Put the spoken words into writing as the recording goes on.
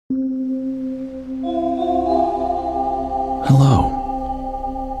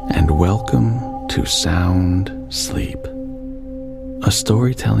Hello, and welcome to Sound Sleep, a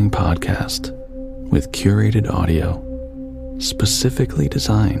storytelling podcast with curated audio specifically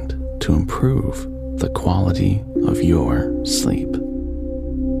designed to improve the quality of your sleep.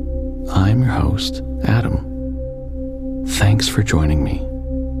 I'm your host, Adam. Thanks for joining me.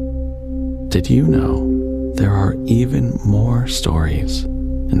 Did you know there are even more stories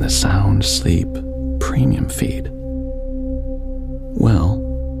in the Sound Sleep premium feed? Well,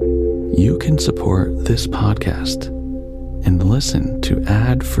 you can support this podcast and listen to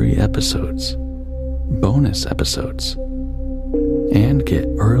ad-free episodes, bonus episodes, and get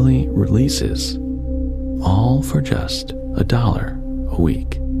early releases, all for just $1 a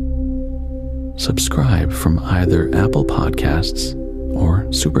week. Subscribe from either Apple Podcasts or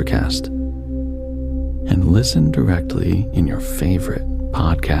Supercast, and listen directly in your favorite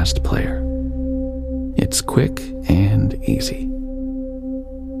podcast player. It's quick and easy.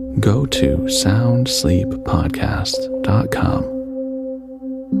 Go to soundsleeppodcast.com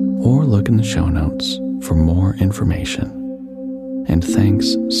or look in the show notes for more information. And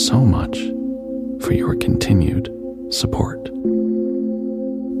thanks so much for your continued support.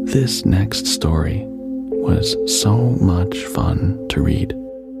 This next story was so much fun to read.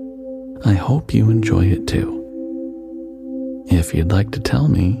 I hope you enjoy it too. If you'd like to tell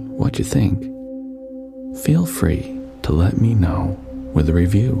me what you think, feel free to let me know with a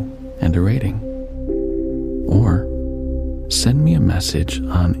review and a rating. Or send me a message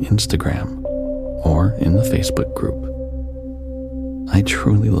on Instagram or in the Facebook group. I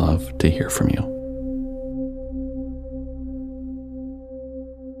truly love to hear from you.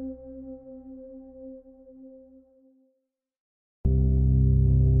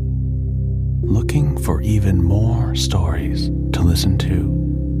 Looking for even more stories to listen to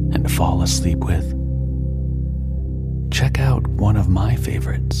and fall asleep with? Check out one of my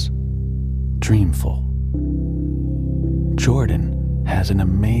favorites, Dreamful. Jordan has an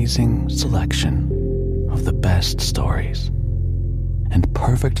amazing selection of the best stories and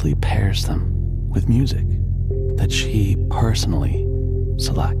perfectly pairs them with music that she personally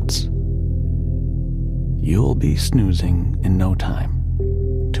selects. You'll be snoozing in no time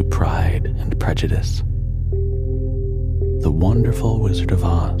to Pride and Prejudice, The Wonderful Wizard of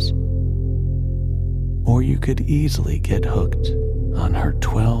Oz, or you could easily get hooked on her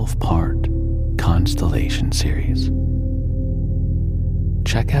 12-part Constellation series.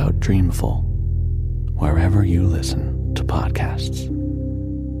 Check out Dreamful wherever you listen to podcasts.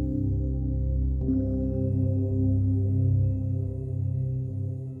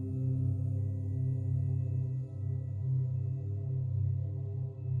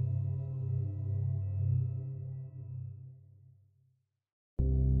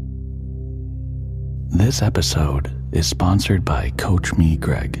 This episode is sponsored by Coach Me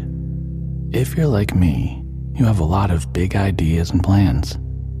Greg. If you're like me, you have a lot of big ideas and plans.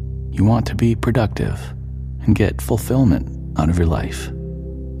 You want to be productive and get fulfillment out of your life.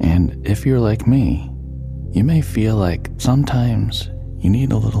 And if you're like me, you may feel like sometimes you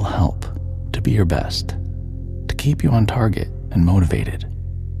need a little help to be your best, to keep you on target and motivated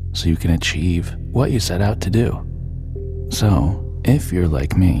so you can achieve what you set out to do. So, if you're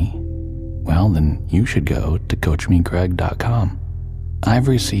like me, well, then you should go to CoachMeGreg.com. I've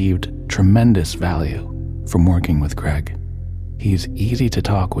received tremendous value from working with Greg. He's easy to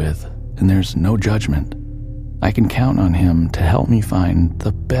talk with, and there's no judgment. I can count on him to help me find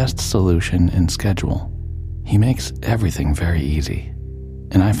the best solution and schedule. He makes everything very easy,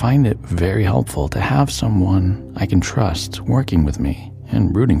 and I find it very helpful to have someone I can trust working with me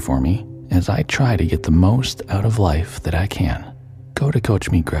and rooting for me as I try to get the most out of life that I can. Go to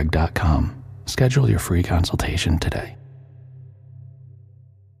CoachMeGreg.com. Schedule your free consultation today.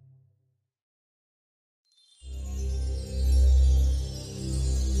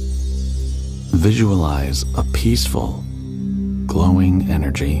 Visualize a peaceful, glowing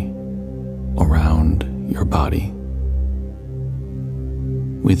energy around your body.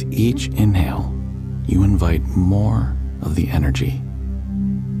 With each inhale, you invite more of the energy.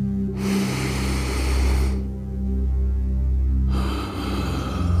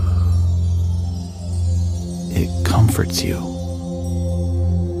 It comforts you.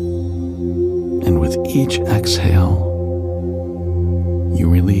 And with each exhale, you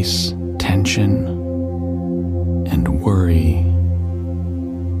release tension and worry.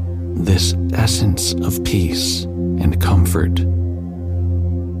 This essence of peace and comfort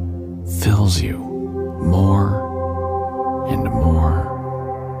fills you more and more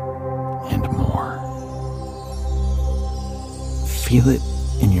and more. Feel it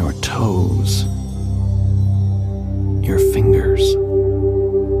in your toes, your fingers,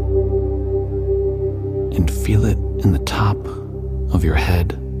 and feel it in the top of your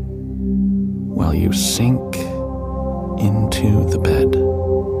head while you sink into the bed.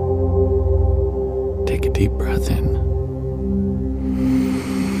 Take a deep breath in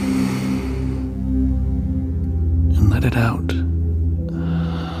and let it out.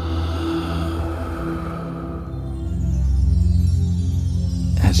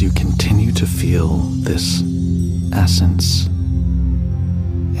 As you continue to feel this essence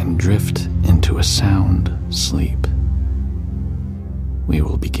and drift into a sound sleep, we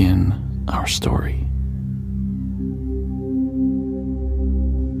will begin our story.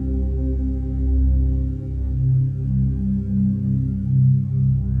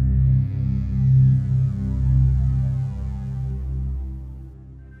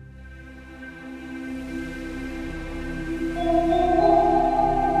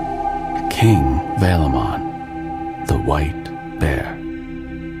 King Valemon, the White Bear.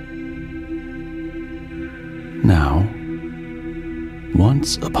 Now,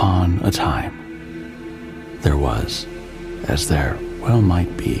 once upon a time, there was, as there well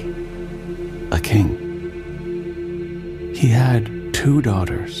might be, a king. He had 2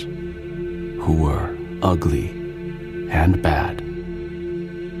 daughters who were ugly and bad,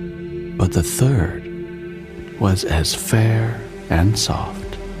 but the third was as fair and soft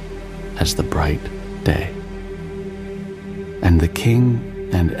as the bright day. And the king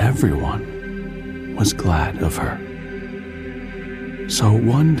and everyone was glad of her. So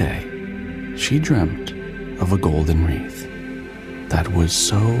one day she dreamt of a golden wreath that was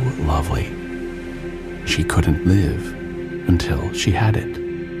so lovely she couldn't live until she had it.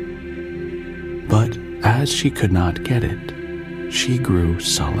 But as she could not get it, she grew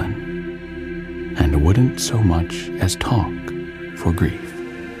sullen and wouldn't so much as talk for grief.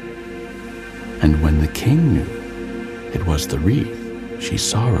 And when the king knew it was the wreath she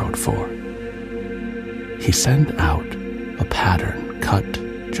sorrowed for, he sent out a pattern cut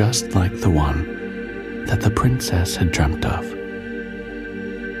just like the one that the princess had dreamt of,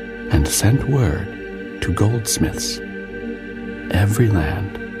 and sent word to goldsmiths every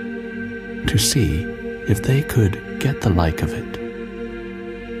land to see if they could get the like of it.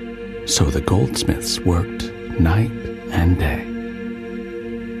 So the goldsmiths worked night and day.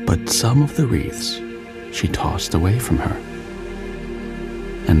 But some of the wreaths she tossed away from her,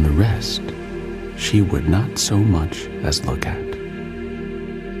 and the rest she would not so much as look at.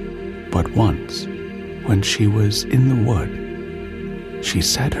 But once, when she was in the wood, she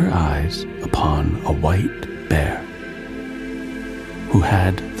set her eyes upon a white bear, who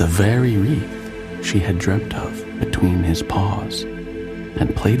had the very wreath she had dreamt of between his paws,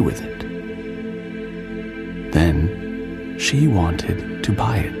 and played with it. Then she wanted to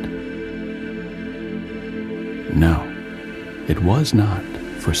buy it. No, it was not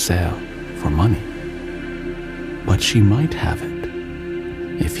for sale for money, but she might have it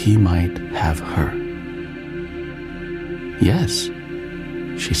if he might have her. Yes,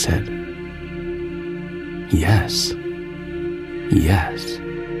 she said. Yes, yes.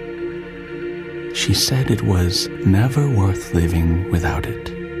 She said it was never worth living without it.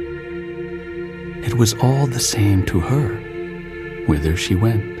 It was all the same to her whither she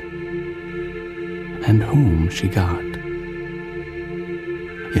went and whom she got,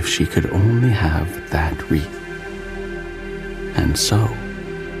 if she could only have that wreath. And so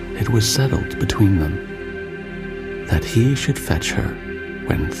it was settled between them that he should fetch her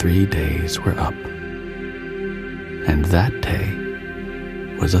when 3 days were up. And that day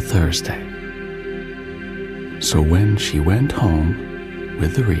was a Thursday. So when she went home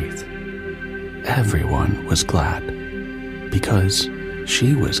with the wreath, everyone was glad, because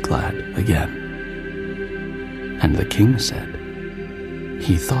she was glad again. And the king said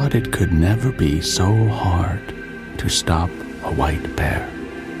he thought it could never be so hard to stop a white bear.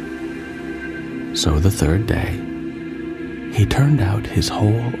 So the 3rd day, he turned out his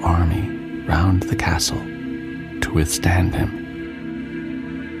whole army round the castle to withstand him.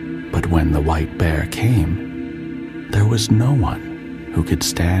 But when the white bear came, there was no one who could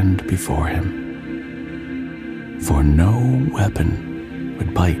stand before him, for no weapon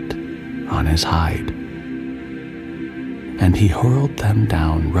would bite on his hide. And he hurled them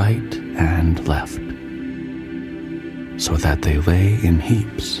down right and left, so that they lay in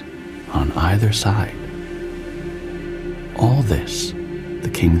heaps on either side. All this the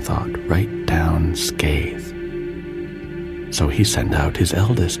king thought right down scathe. So he sent out his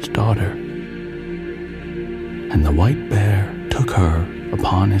eldest daughter, and the white bear took her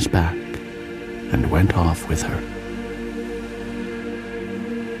upon his back and went off with her.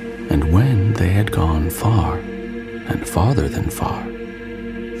 And when they had gone far, and farther than far,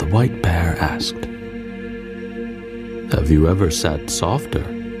 the white bear asked, "Have you ever sat softer?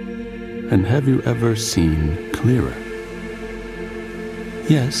 And have you ever seen clearer?"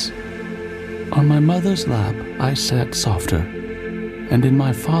 "Yes. On my mother's lap I sat softer, and in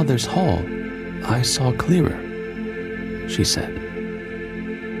my father's hall I saw clearer," she said.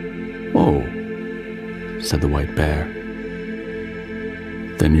 "Oh," said the white bear,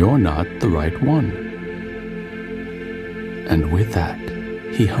 "then you're not the right one." And with that,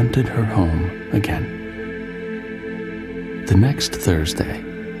 he hunted her home again. The next Thursday,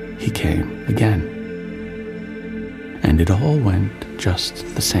 he came again, and it all went just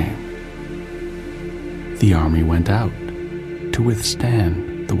the same. The army went out to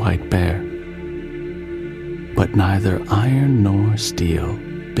withstand the white bear, but neither iron nor steel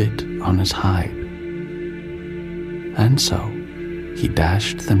bit on his hide, and so he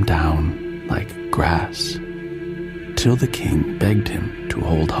dashed them down like grass, till the king begged him to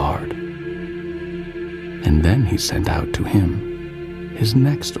hold hard. And then he sent out to him his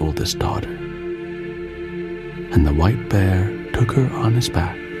next oldest daughter, and the white bear took her on his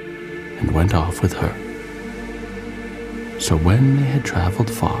back and went off with her. So when they had traveled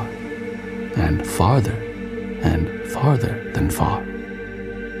far, and farther than far,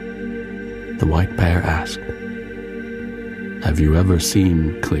 the white bear asked, "Have you ever seen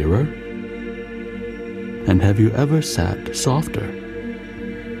clearer? And have you ever sat softer?"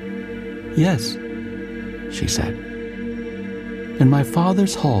 "Yes," she said. "In my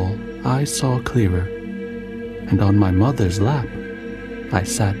father's hall I saw clearer, and on my mother's lap I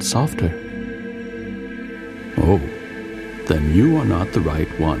sat softer." "Oh, then you are not the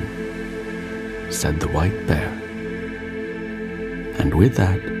right one," said the white bear. And with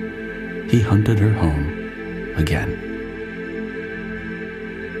that, he hunted her home again.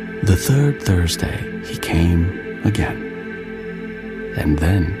 The third Thursday he came again, and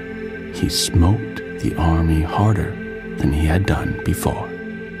then he smote the army harder than he had done before.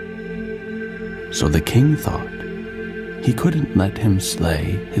 So the king thought he couldn't let him slay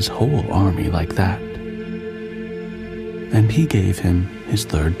his whole army like that, and he gave him his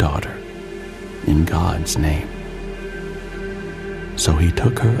third daughter in God's name. So he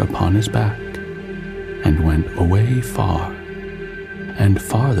took her upon his back and went away far and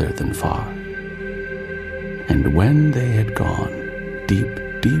farther than far. And when they had gone deep,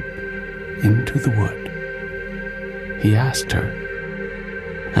 deep into the wood, he asked her,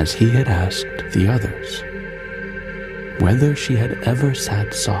 as he had asked the others, whether she had ever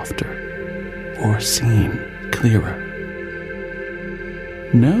sat softer or seen clearer.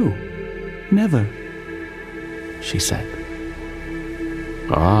 "No, never," she said.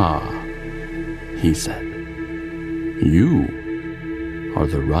 "Ah," he said, "you are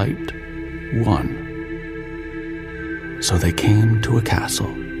the right one." So they came to a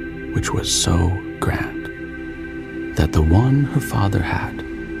castle which was so grand that the one her father had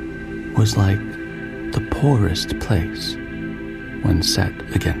was like the poorest place when set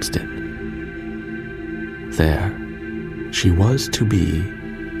against it. There she was to be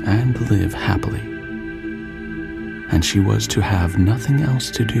and live happily, and she was to have nothing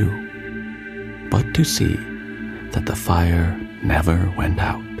else to do but to see that the fire never went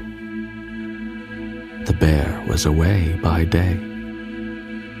out. The bear was away by day,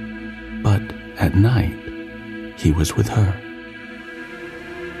 but at night he was with her,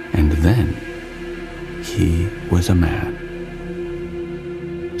 and then he was a man.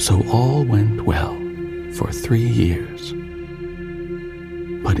 So all went well for 3 years,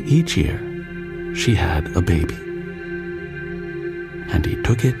 but each year she had a baby, and he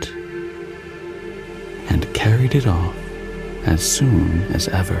took it and carried it off as soon as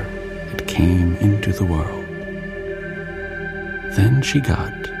ever it came into the world. Then she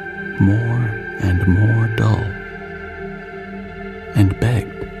got more and more dull, and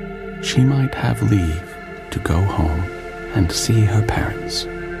begged she might have leave to go home and see her parents.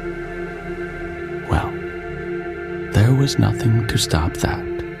 Well, there was nothing to stop that,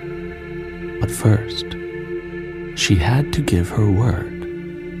 but first she had to give her word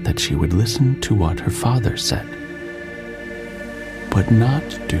that she would listen to what her father said, but not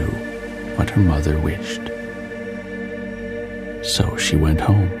do what her mother wished. So she went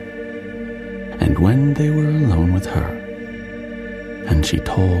home, and when they were alone with her, and she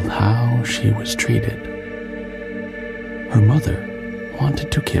told how she was treated, her mother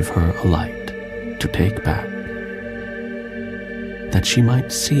wanted to give her a light to take back, that she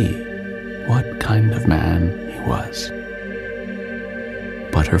might see what kind of man he was.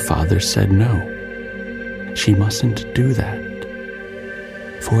 But her father said no, she mustn't do that,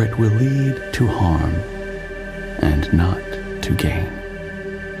 for it will lead to harm and not to gain.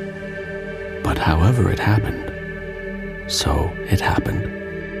 But however it happened, so it happened.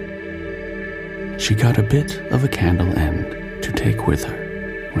 She got a bit of a candle end to take with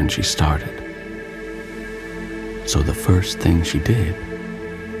her when she started. So the first thing she did,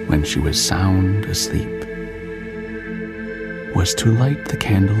 when she was sound asleep, was to light the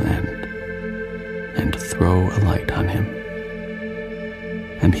candle end and throw a light on him.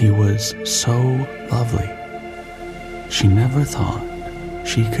 And he was so lovely, she never thought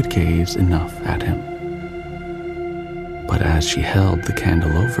she could gaze enough at him. But as she held the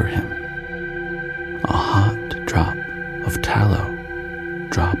candle over him, a hot drop of tallow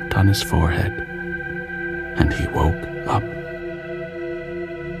dropped on his forehead, and he woke up.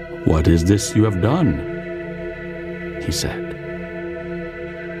 "What is this you have done?" he said.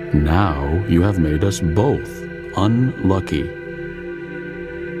 "Now you have made us both unlucky.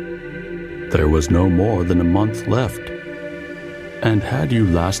 There was no more than a month left, and had you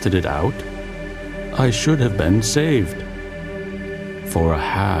lasted it out, I should have been saved. For a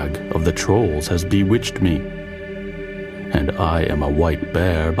hag of the trolls has bewitched me, and I am a white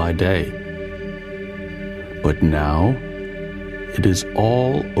bear by day. But now it is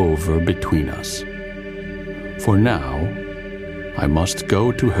all over between us. For now I must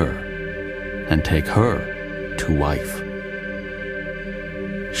go to her and take her to wife."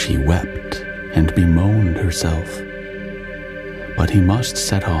 She wept and bemoaned herself, but he must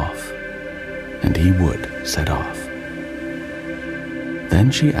set off, and he would set off. Then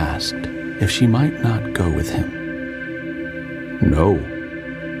she asked if she might not go with him. "No,"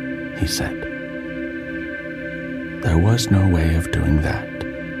 he said. There was no way of doing that.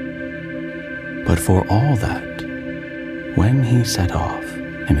 But for all that, when he set off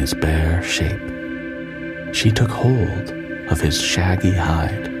in his bare shape, she took hold of his shaggy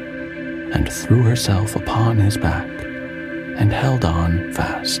hide and threw herself upon his back and held on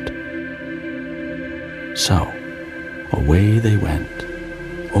fast. So away they went,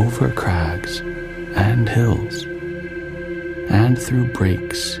 over crags and hills, and through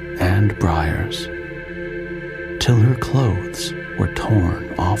brakes and briars, till her clothes were torn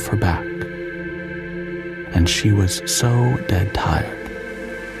off her back, and she was so dead tired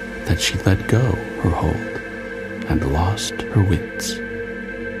that she let go her hold and lost her wits.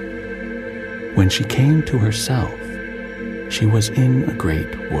 When she came to herself, she was in a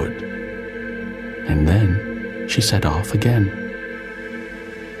great wood, and then she set off again.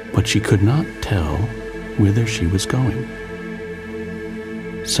 But she could not tell whither she was going.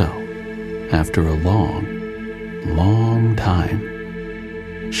 So, after a long, long time,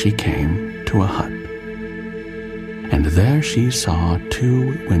 she came to a hut, and there she saw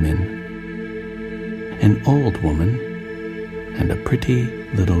two women, an old woman and a pretty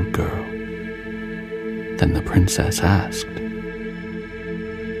little girl. Then the princess asked,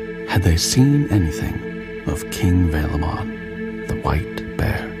 had they seen anything of King Valemon, the white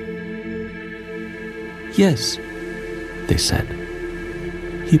bear? "Yes," they said.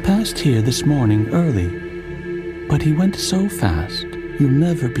 "He passed here this morning early, but he went so fast you'll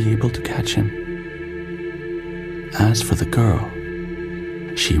never be able to catch him." As for the girl,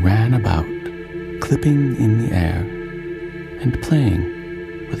 she ran about, clipping in the air and playing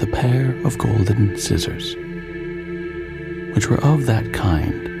with a pair of golden scissors, which were of that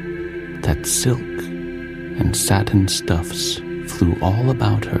kind that silk and satin stuffs flew all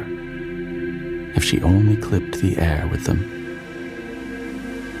about her if she only clipped the air with them.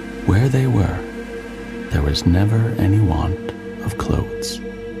 Where they were, there was never any want of clothes.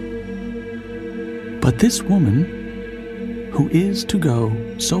 But this woman, who is to go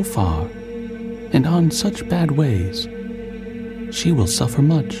so far and on such bad ways, she will suffer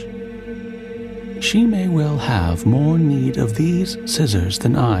much. She may well have more need of these scissors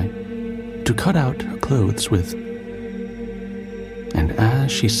than I, to cut out her clothes with." And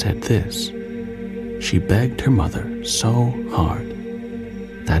as she said this, she begged her mother so hard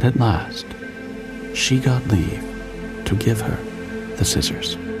that at last she got leave to give her the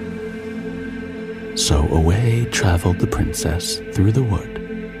scissors. So away traveled the princess through the wood,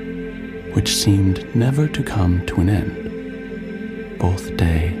 which seemed never to come to an end, both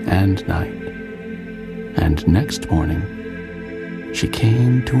day and night. And next morning she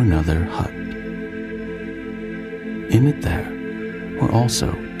came to another hut. In it there were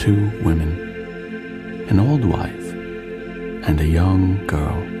also two women, an old wife and a young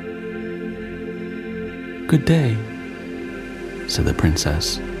girl. "Good day," said the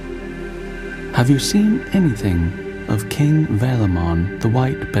princess. "Have you seen anything of King Valemon the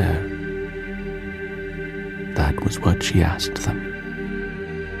white bear?" That was what she asked them.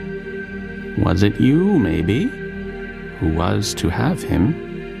 Was it you, maybe, who was to have him?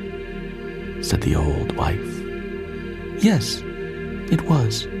 Said the old wife. Yes, it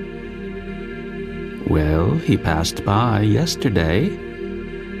was. Well, he passed by yesterday,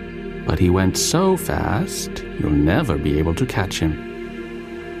 but he went so fast you'll never be able to catch him.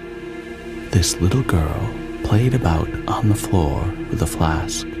 This little girl played about on the floor with a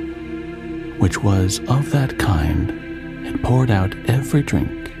flask, which was of that kind it poured out every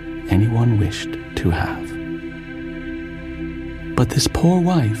drink anyone wished to have. But this poor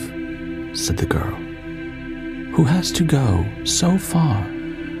wife, said the girl, who has to go so far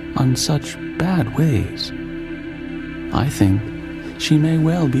on such bad ways, I think she may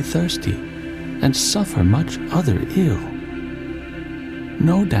well be thirsty and suffer much other ill.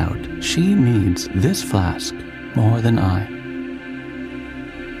 No doubt she needs this flask more than I.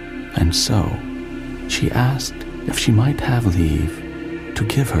 And so she asked if she might have leave to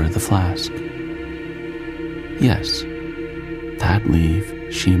give her the flask. Yes, that leave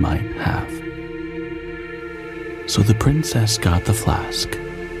she might have. So the princess got the flask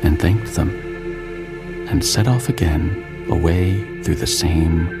and thanked them, and set off again away through the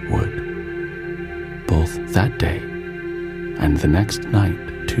same wood, both that day and the next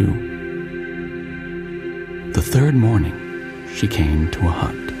night too. The third morning she came to a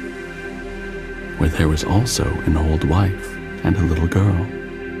hut, where there was also an old wife and a little girl.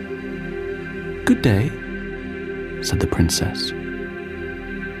 Good day, said the princess.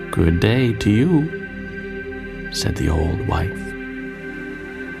 Good day to you, said the old wife.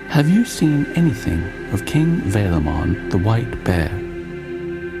 Have you seen anything of King Valemon the white bear?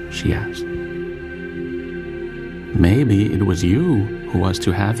 She asked. Maybe it was you who was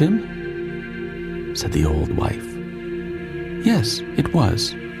to have him? Said the old wife. Yes, it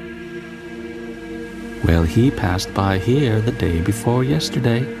was. Well, he passed by here the day before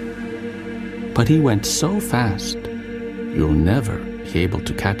yesterday, but he went so fast you'll never be able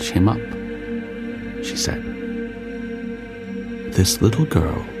to catch him up, she said. This little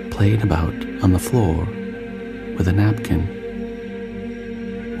girl played about on the floor with a napkin,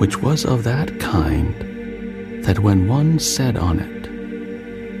 which was of that kind that when one said on it,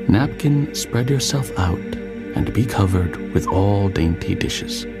 "Napkin, spread yourself out and be covered with all dainty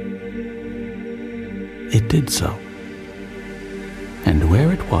dishes," it did so. And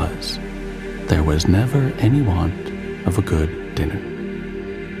where it was, there was never any want of a good dinner.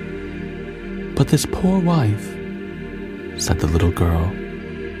 But this poor wife, said the little girl,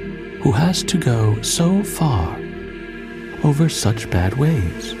 who has to go so far over such bad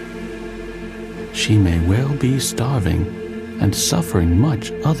ways, she may well be starving and suffering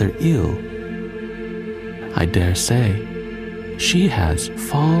much other ill. I dare say she has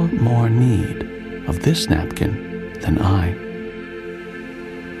far more need of this napkin than I.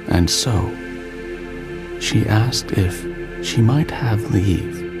 And so she asked if she might have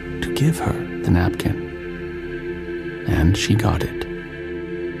leave to give her the napkin, and she got it.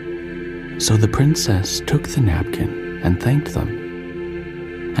 So the princess took the napkin and thanked them,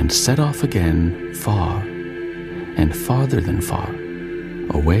 and set off again far and farther than far,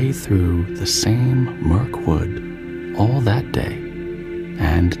 away through the same murk wood all that day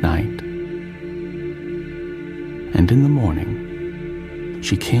and night. And in the morning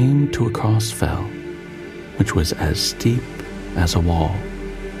she came to a cross fell, which was as steep as a wall,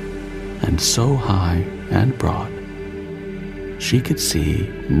 and so high and broad she could see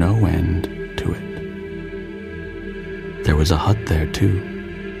no end to it. There was a hut there too,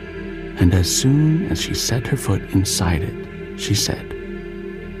 and as soon as she set her foot inside it, she said,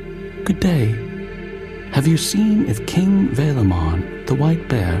 "Good day. Have you seen if King Valemon the white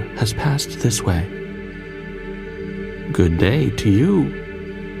bear has passed this way?" "Good day to you,"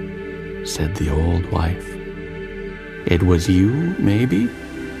 said the old wife. "It was you, maybe,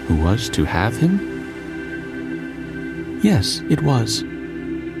 who was to have him?" "Yes, it was."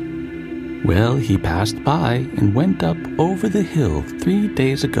 "Well, he passed by and went up over the hill 3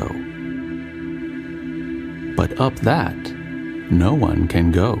 days ago. But up that no one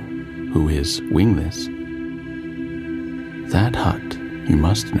can go who is wingless." That hut, you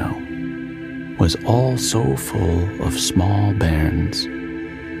must know, was all so full of small bairns,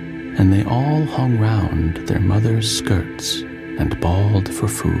 and they all hung round their mother's skirts and bawled for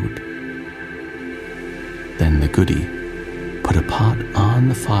food. Then the goody put a pot on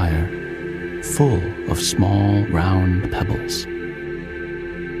the fire full of small round pebbles.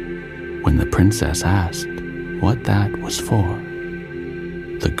 When the princess asked what that was for,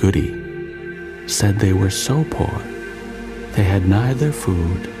 the goody said they were so poor they had neither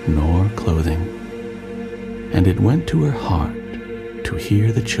food nor clothing, and it went to her heart to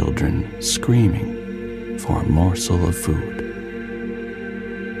hear the children screaming for a morsel of food.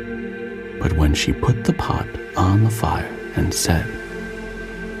 But when she put the pot on the fire and said,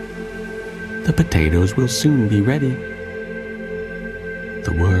 "The potatoes will soon be ready,"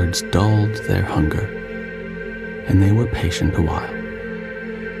 the words dulled their hunger, and they were patient a while.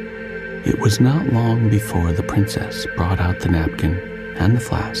 It was not long before the princess brought out the napkin and the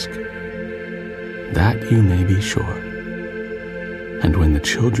flask. That you may be sure. And when the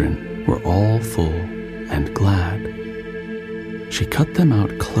children were all full and glad, she cut them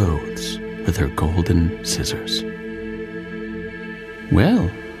out clothes with her golden scissors. "Well,"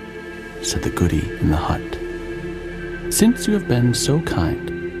 said the goody in the hut, "since you have been so kind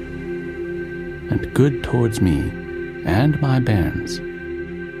and good towards me and my bairns,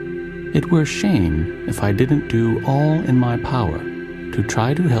 it were shame if I didn't do all in my power to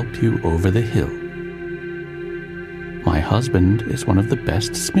try to help you over the hill. My husband is one of the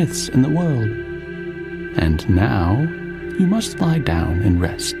best smiths in the world, and now you must lie down and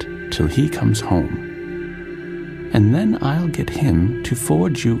rest till he comes home, and then I'll get him to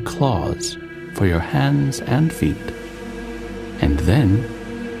forge you claws for your hands and feet, and then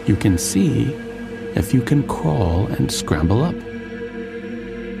you can see if you can crawl and scramble up."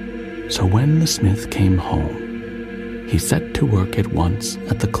 So when the smith came home, he set to work at once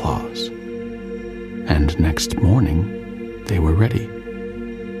at the claws, and next morning they were ready.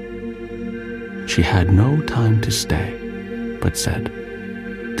 She had no time to stay, but said,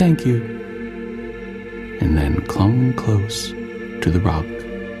 "Thank you," and then clung close to the rock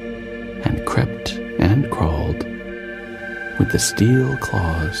and crept and crawled with the steel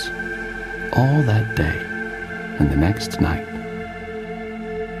claws all that day and the next night.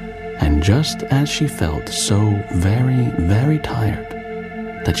 And just as she felt so very, very tired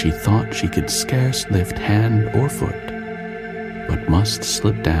that she thought she could scarce lift hand or foot, but must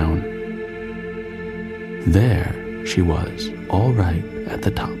slip down, there she was all right at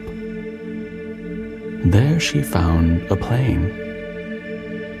the top. There she found a plain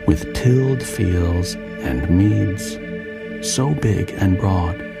with tilled fields and meads so big and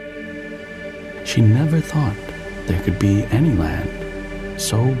broad. She never thought there could be any land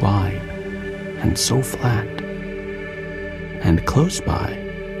so wide and so flat. And close by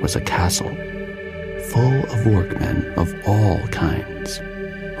was a castle full of workmen of all kinds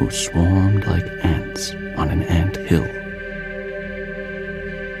who swarmed like ants on an ant hill.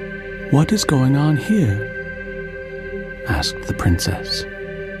 "What is going on here?" asked the princess.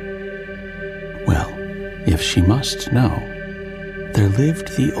 Well, if she must know, there lived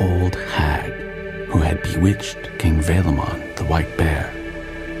the old hag who had bewitched King Valemon the White Bear,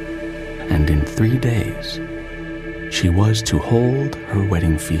 and in 3 days she was to hold her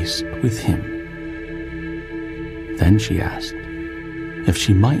wedding feast with him. Then she asked if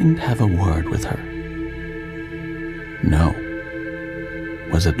she mightn't have a word with her. No.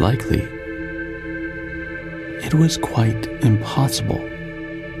 Was it likely? It was quite impossible.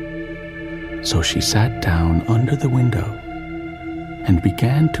 So she sat down under the window and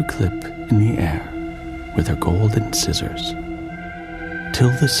began to clip in the air with her golden scissors,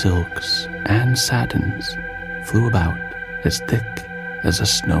 till the silks and satins flew about as thick as a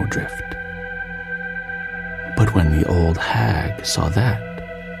snowdrift. But when the old hag saw that,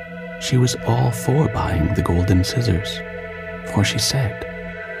 she was all for buying the golden scissors, for she said,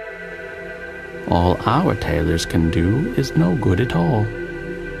 "All our tailors can do is no good at all.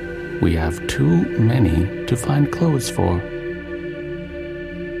 We have too many to find clothes for."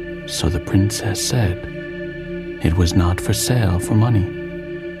 So the princess said it was not for sale for money,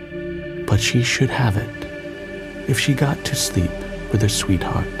 but she should have it if she got to sleep with her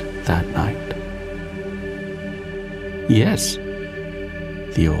sweetheart that night. "Yes,"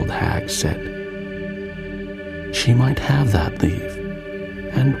 the old hag said. She might have that leave,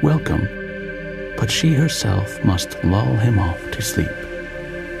 and welcome, but she herself must lull him off to sleep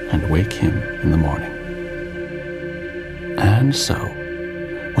and wake him in the morning. And so,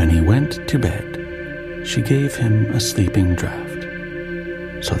 when he went to bed, she gave him a sleeping draught,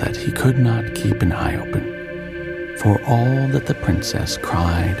 so that he could not keep an eye open, for all that the princess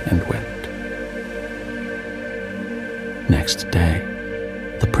cried and wept. Next day,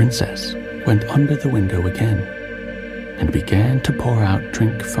 the princess went under the window again and began to pour out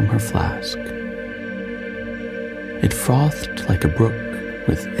drink from her flask. It frothed like a brook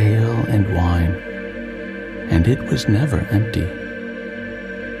with ale and wine, and it was never empty.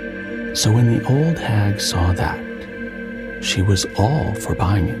 So when the old hag saw that, she was all for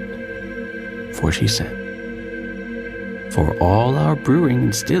buying it, for she said, "For all our brewing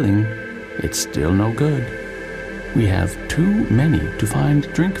and stilling, it's still no good. We have too many to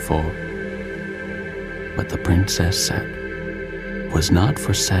find drink for." But the princess said, "Was not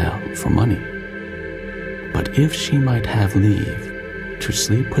for sale for money, but if she might have leave to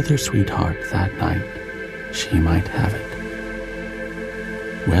sleep with her sweetheart that night, she might have it."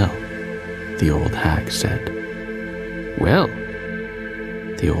 "Well," the old hag said. "Well,"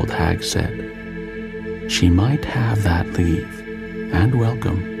 the old hag said, "she might have that leave and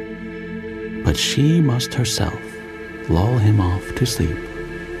welcome, but she must herself lull him off to sleep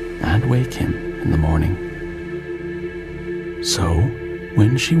and wake him in the morning." So,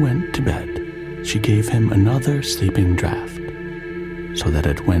 when she went to bed, she gave him another sleeping draught, so that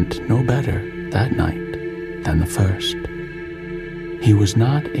it went no better that night than the first. He was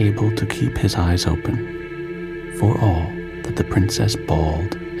not able to keep his eyes open, for all that the princess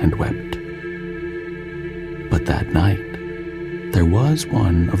bawled and wept. But that night, there was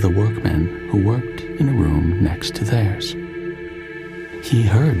one of the workmen who worked in a room next to theirs. He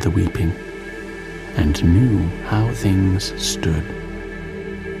heard the weeping and knew how things stood.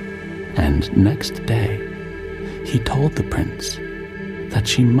 And next day, he told the prince that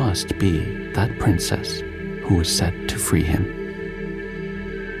she must be that princess who was set to free him.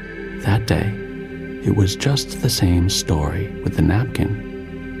 That day, it was just the same story with the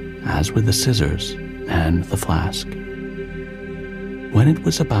napkin as with the scissors and the flask. When it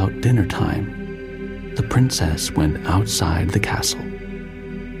was about dinner time, the princess went outside the castle,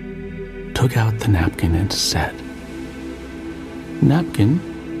 took out the napkin and said, "Napkin,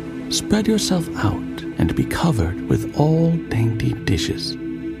 spread yourself out and be covered with all dainty dishes."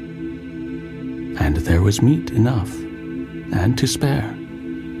 And there was meat enough and to spare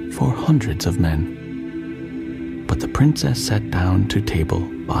for hundreds of men. But the princess sat down to table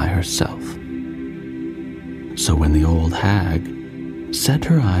by herself. So when the old hag set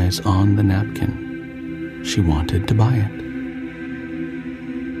her eyes on the napkin, she wanted to buy it.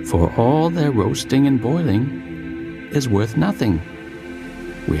 "For all their roasting and boiling is worth nothing.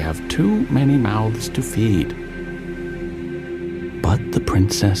 We have too many mouths to feed." But the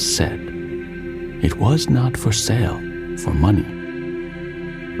princess said it was not for sale for money,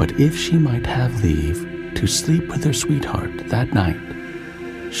 but if she might have leave to sleep with her sweetheart that night,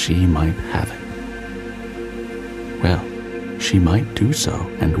 she might have it. "Well, she might do so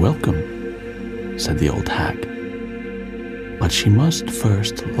and welcome," said the old hag, "but she must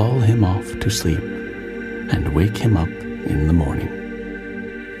first lull him off to sleep and wake him up in the morning."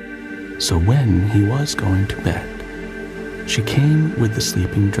 So when he was going to bed, she came with the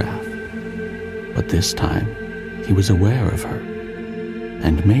sleeping draught, but this time he was aware of her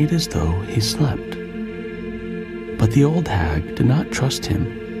and made as though he slept. But the old hag did not trust him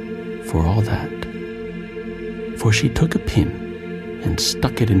for all that, for she took a pin and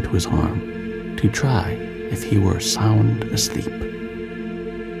stuck it into his arm to try if he were sound asleep.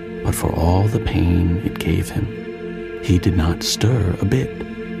 But for all the pain it gave him, he did not stir a bit.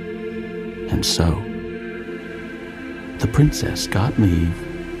 And so, the princess got leave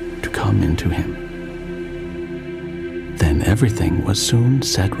to come into him. Then everything was soon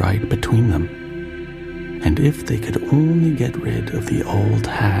set right between them, and if they could only get rid of the old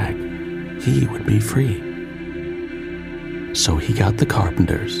hag, he would be free. So he got the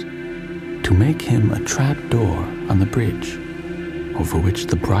carpenters to make him a trap door on the bridge over which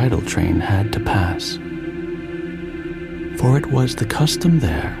the bridal train had to pass. For it was the custom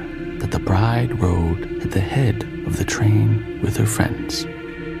there that the bride rode at the head of the train with her friends.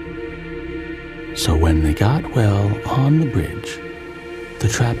 So when they got well on the bridge, the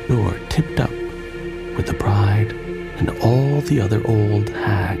trap door tipped up with the bride and all the other old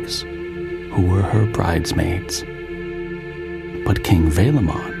hags who were her bridesmaids. But King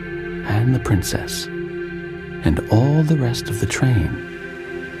Valemon and the princess and all the rest of the train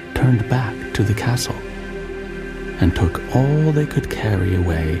turned back to the castle and took all they could carry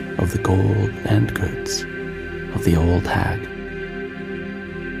away of the gold and goods of the old hag.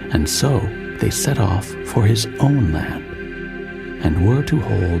 And so they set off for his own land and were to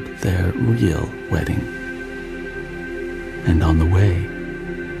hold their real wedding. And on the way,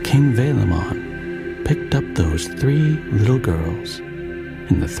 King Valemon picked up those 3 little girls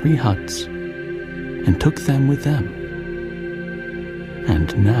in the 3 huts and took them with them.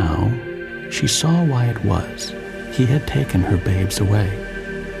 And now she saw why it was he had taken her babes away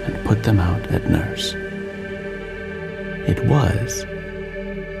and put them out at nurse. It was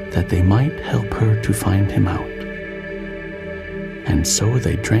that they might help her to find him out. And so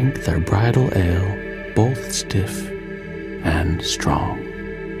they drank their bridal ale both stiff and strong.